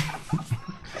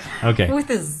 Okay. With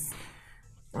his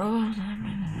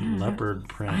leopard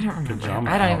print I don't remember. pajama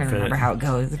I don't outfit. even remember how it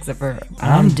goes, except for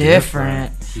I'm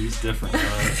different. He's different. I'm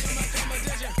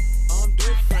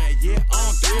different, yeah,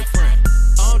 I'm different.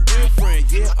 I'm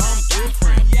different, yeah, I'm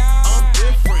different. I'm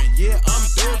different, yeah, I'm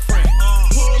different.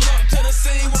 Pull up to the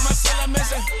scene with my cellar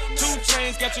missing. 2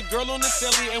 chains, got your girl on the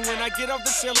silly. And when I get off the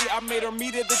silly, I made her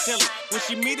meet at the telly. When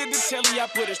she meet at the telly, I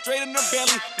put it straight in her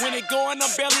belly. When it go in her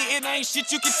belly, it ain't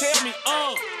shit you can tell me.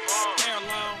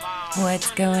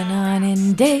 What's going on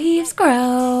in Dave's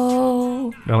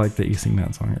Grow? I like that you sing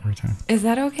that song every time. Is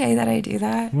that okay that I do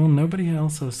that? Well, nobody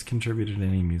else has contributed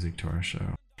any music to our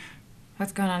show.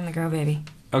 What's going on in the Grow, baby?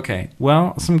 Okay,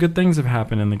 well, some good things have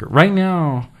happened in the Grow. Right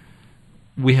now,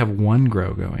 we have one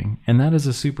grow going, and that is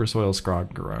a super soil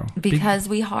scrog grow. Because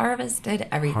we harvested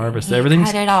everything.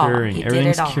 Everything's cut it all. curing. He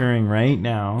Everything's did it all. curing right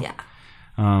now. Yeah.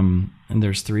 And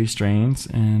there's 3 strains,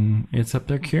 and it's up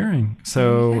there curing.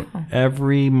 So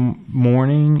every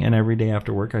morning and every day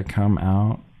after work, I come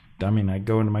out. I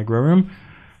go into my grow room.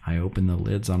 I open the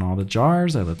lids on all the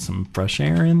jars. I let some fresh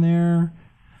air in there.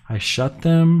 I shut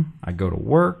them. I go to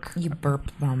work. You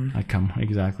burp them. I come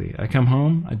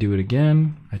home. I do it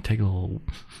again. I take a little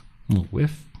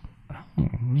whiff. Oh,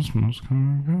 this smells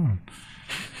kind of good.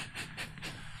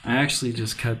 I actually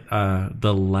just cut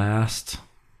the last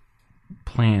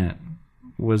plant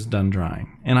was done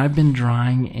drying, and I've been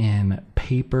drying in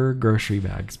paper grocery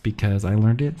bags because I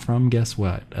learned it from, guess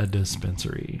what, a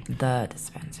dispensary. The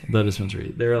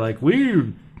dispensary. They're like,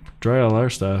 we dry all our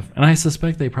stuff, and I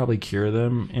suspect they probably cure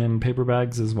them in paper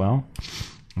bags as well.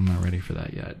 I'm not ready for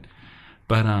that yet,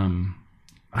 but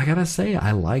I gotta say,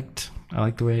 I liked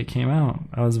the way it came out.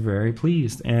 I was very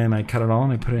pleased, and I cut it all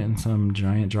and I put it in some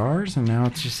giant jars, and now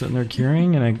it's just sitting there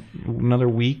curing. And another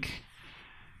week,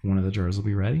 one of the jars will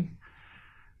be ready.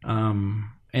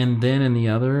 And then in the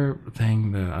other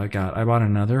thing that I bought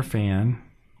another fan.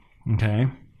 Okay,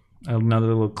 another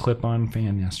little clip-on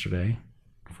fan yesterday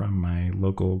from my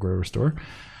local grower store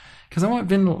because I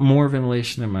want more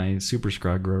ventilation in my super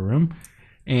scrog grow room.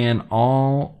 And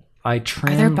I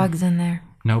trim. Are there bugs in there?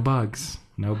 No bugs.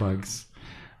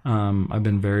 I've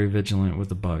been very vigilant with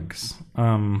the bugs.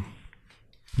 And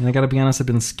I gotta be honest, I've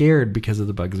been scared because of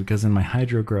the bugs, because in my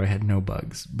hydro grow I had no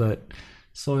bugs, but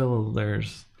soil,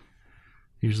 there's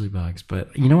usually bugs.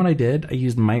 But you know what I did? I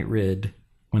used Mite Rid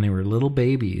when they were little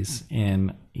babies,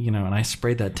 and and I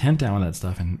sprayed that tent down with that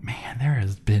stuff, and man, there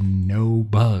has been no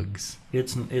bugs.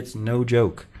 It's no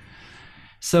joke.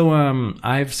 So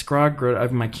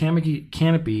I've my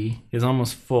canopy is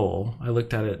almost full. I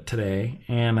looked at it today,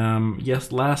 and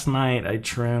yes, last night I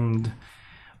trimmed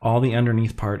all the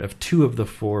underneath part of 2 of the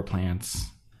 4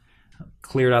 plants,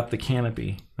 cleared out the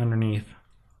canopy underneath,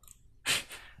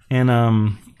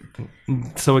 and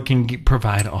so it can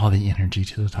provide all the energy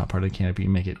to the top part of the canopy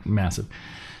and make it massive.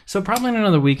 So probably in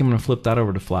another week I'm going to flip that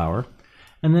over to flower.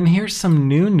 And then here's some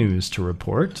new news to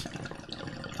report.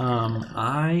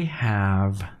 I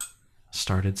have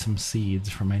started some seeds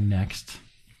for my next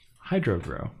hydro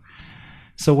grow.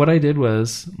 So what I did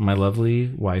was my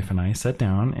lovely wife and I sat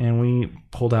down and we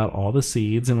pulled out all the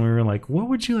seeds and we were like, what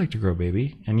would you like to grow,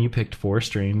 baby? And you picked 4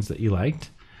 strains that you liked.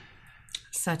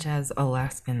 Such as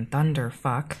Alaskan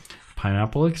Thunderfuck,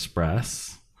 Pineapple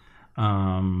Express,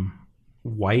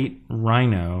 White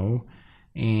Rhino,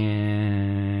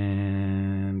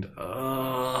 and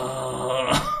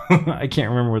I can't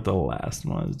remember what the last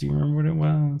one was. Do you remember what it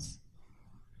was?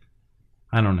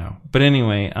 I don't know. But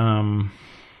anyway,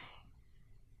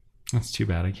 that's too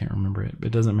bad. I can't remember it, but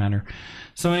it doesn't matter.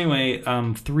 So anyway,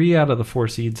 3 out of the 4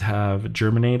 seeds have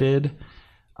germinated.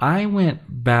 I went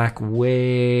back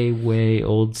way, way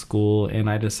old school, and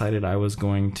I decided I was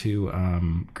going to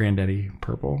Granddaddy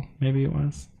Purple. Maybe it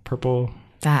was Purple.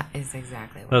 That is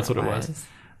exactly what That's what it was.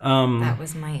 That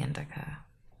was my indica.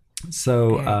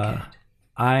 So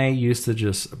I used to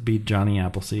just be Johnny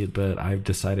Appleseed, but I've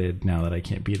decided now that I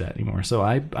can't be that anymore. So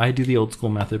I do the old school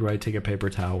method where I take a paper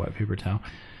towel, wet paper towel,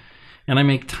 and I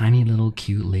make tiny little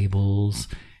cute labels,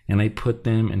 and I put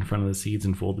them in front of the seeds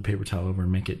and fold the paper towel over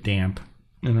and make it damp.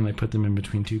 And then I put them in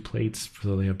between 2 plates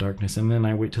so they have darkness. And then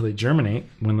I wait till they germinate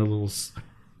when the little,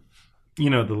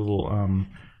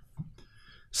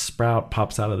 sprout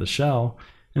pops out of the shell.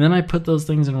 And then I put those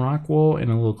things in rock wool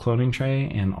in a little cloning tray,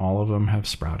 and all of them have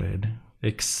sprouted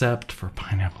except for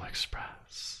Pineapple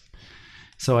Express.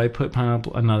 So I put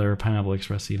another Pineapple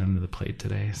Express seed under the plate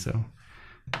today. So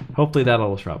hopefully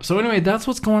that'll sprout. So anyway, that's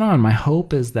what's going on. My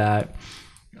hope is that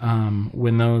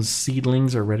when those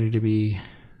seedlings are ready to be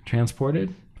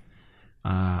transported,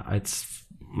 it's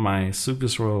my super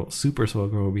soil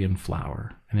grow will be in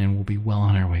flower, and then we'll be well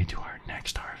on our way to our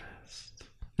next harvest.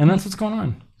 And that's what's going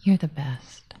on. You're the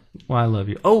best. Well, I love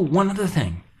you. Oh, one other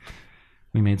thing.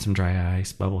 We made some dry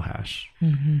ice bubble hash.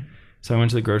 Mm-hmm. So I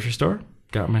went to the grocery store,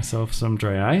 got myself some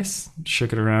dry ice,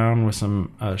 shook it around with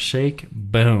some shake.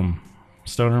 Boom.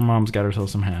 Stoner Mom's got herself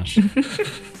some hash.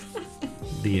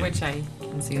 Which I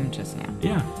consumed just now.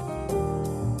 Yeah.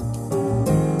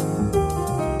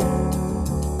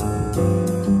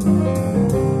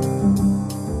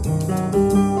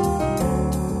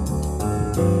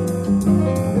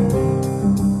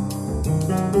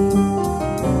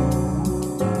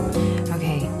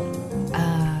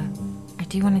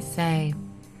 Say,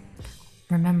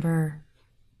 remember,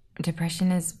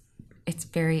 depression it's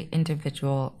very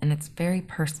individual and it's very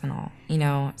personal,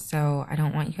 so I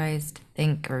don't want you guys to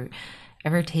think or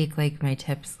ever take like my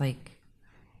tips like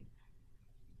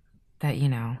that,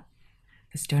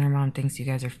 the Stoner Mom thinks you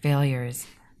guys are failures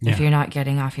if you're not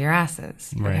getting off your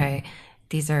asses. Right. Okay,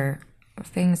 these are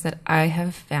things that I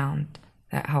have found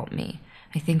that help me.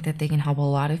 I think that they can help a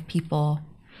lot of people,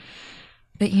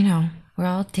 but we're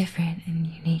all different and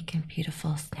unique and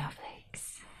beautiful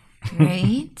snowflakes,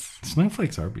 right?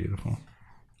 Snowflakes are beautiful.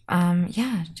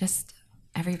 Yeah, just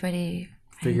everybody,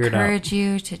 I encourage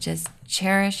you to just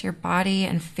cherish your body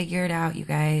and figure it out, you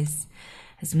guys,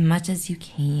 as much as you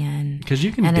can. Because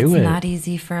you can do it. And it's not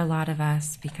easy for a lot of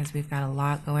us because we've got a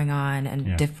lot going on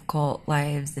and difficult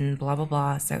lives and blah, blah,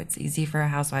 blah. So it's easy for a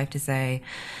housewife to say,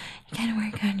 you gotta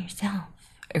work on yourself,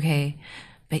 okay?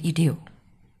 But you do.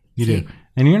 You do.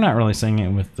 And you're not really saying it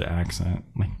with the accent.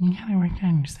 Like, you gotta work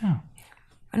on yourself.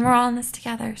 And we're all in this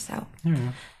together, so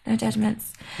no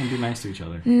judgments. And be nice to each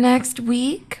other. Next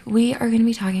week, we are going to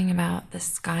be talking about the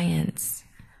science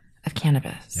of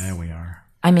cannabis. Yeah, we are.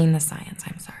 I mean the science,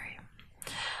 I'm sorry.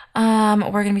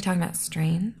 We're going to be talking about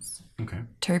strains. Okay.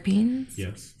 Terpenes.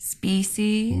 Yes.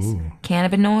 Species. Ooh.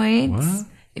 Cannabinoids. What?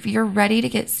 If you're ready to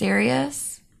get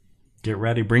serious. Get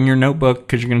ready. Bring your notebook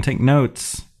because you're going to take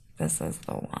notes. This is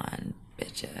the one,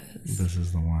 bitches. This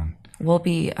is the one. We'll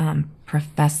be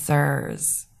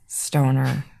Professors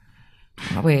Stoner.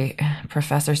 Wait,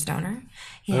 Professor Stoner?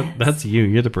 Yeah. That's you.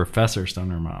 You're the Professor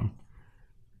Stoner Mom.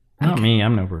 Not me.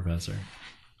 I'm no professor.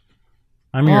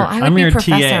 I'm your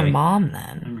Professor TA. Mom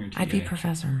then. I'm your TA. I'd be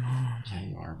Professor Mom. Yeah,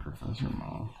 you are Professor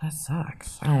Mom. That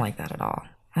sucks. I don't like that at all.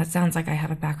 That sounds like I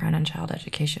have a background in child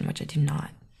education, which I do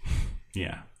not.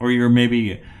 Yeah. Or you're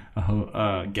maybe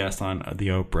a guest on the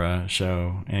Oprah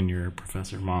show and you're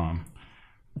Professor Mom.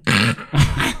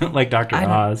 Like Dr.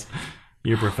 Oz.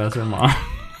 You're Professor Mom.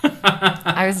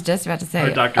 I was just about to say,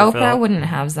 Or Dr. Oprah Phil. wouldn't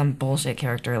have some bullshit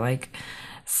character like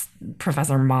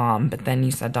Professor Mom, but then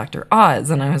you said Dr. Oz,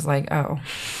 and I was like, oh,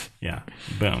 Yeah,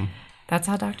 boom. that's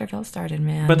how Dr. Phil started,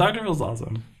 man. But Dr. Phil's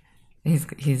awesome.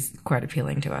 He's quite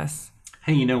appealing to us.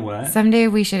 Hey, you know what? Someday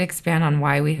we should expand on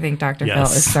why we think Dr. Phil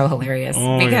Yes. is so hilarious.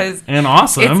 Oh, yeah. Because and it's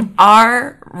awesome.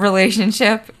 our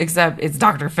relationship, except it's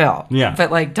Dr. Phil. Yeah.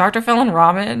 But like Dr. Phil and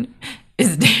Robin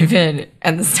is David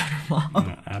and the Stoner Mom.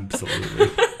 Yeah, absolutely.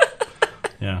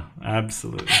 Yeah,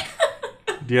 absolutely.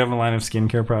 Do you have a line of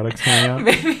skincare products coming out?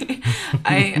 Maybe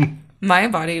my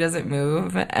body doesn't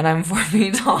move, and I'm 4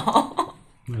 feet tall,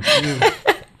 That's you.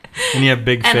 And you have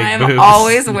big and fake I'm boobs.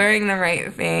 always wearing the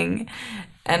right thing.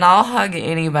 And I'll hug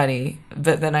anybody,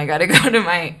 but then I gotta go to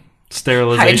my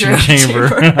Sterilization hydro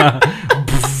chamber.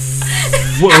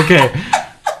 Okay.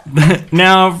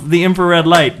 Now the infrared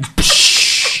light.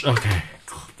 Okay.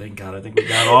 Thank God. I think we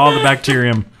got all the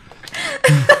bacterium.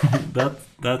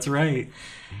 That's right.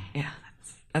 Yeah,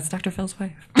 that's Dr. Phil's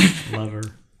wife. Love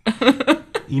her.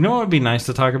 You know what would be nice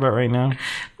to talk about right now?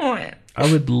 What?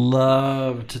 I would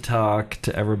love to talk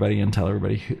to everybody and tell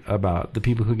everybody about the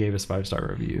people who gave us 5-star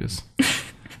reviews.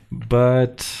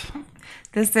 But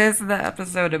This is the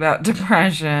episode about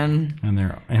depression.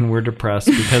 and we're depressed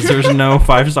because there's no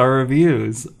 5-star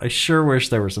reviews. I sure wish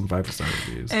there were some 5-star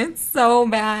reviews. It's so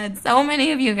bad. So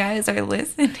many of you guys are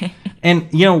listening. And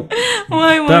you know,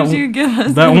 Why won't you give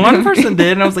us that a one review? person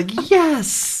did, and I was like,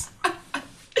 yes.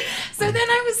 So then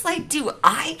I was like, do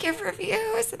I give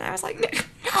reviews? And I was like,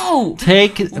 no.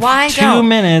 Take Why 2 don't?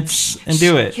 minutes and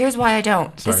do it. Here's why I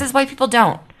don't. This Sorry. is why people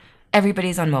don't.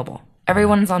 Everybody's on mobile.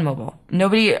 Everyone's on mobile.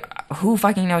 Nobody who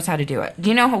fucking knows how to do it. Do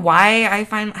you know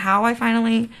how I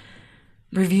finally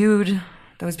reviewed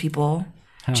those people?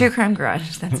 True Crime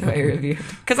Garage. That's who I reviewed.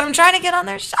 Because I'm trying to get on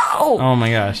their show. Oh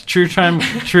my gosh, True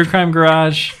Crime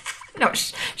Garage. No,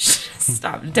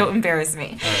 stop. Don't embarrass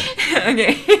me.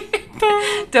 Okay.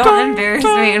 Don't embarrass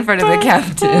me in front of the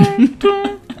captain.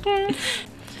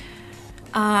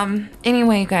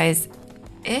 Anyway, guys,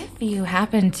 if you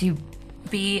happen to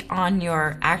be on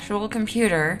your actual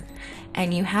computer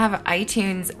and you have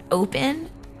iTunes open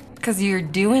because you're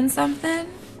doing something,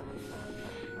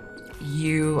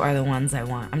 you are the ones I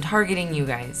want. I'm targeting you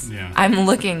guys. Yeah. I'm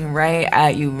looking right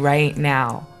at you right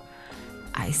now.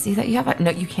 I see that you have no,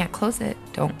 you can't close it.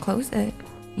 Don't close it.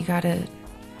 You gotta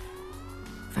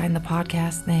find the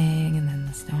podcast thing, and then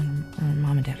the stone.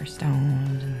 Mom and Dad are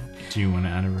stoned, and Do you want to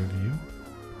add a review?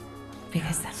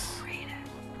 because then we'll read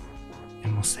it.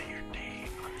 And we'll say your name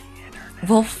on the internet.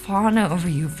 We'll fawn over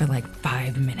you for like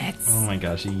 5 minutes. Oh my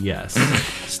gosh, yes.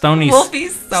 Stony We'll be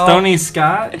so- Stony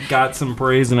Scott got some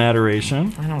praise and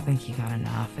adoration. I don't think you got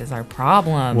enough. Is our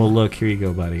problem? Well, look, here you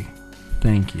go, buddy.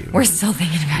 Thank you. We're still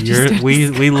thinking about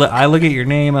you. I look at your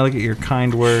name, I look at your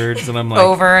kind words, and I'm like,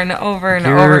 over and over and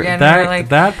over again. That, We're like,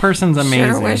 that person's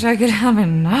amazing. sure wish I could have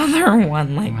another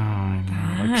one. Like, Oh, I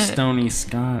know. Like that. Stony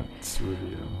Scott's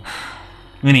review.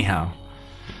 Anyhow.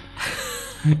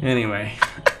 Anyway.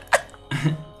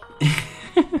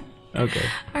 Okay.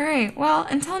 all right. Well,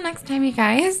 until next time, you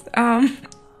guys.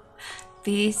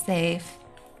 Be safe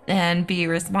and be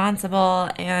responsible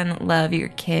and love your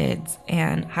kids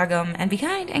and hug them and be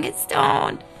kind and get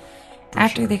stoned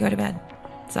after they go to bed.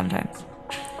 Sometimes.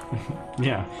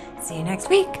 Yeah. See you next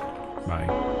week. Bye.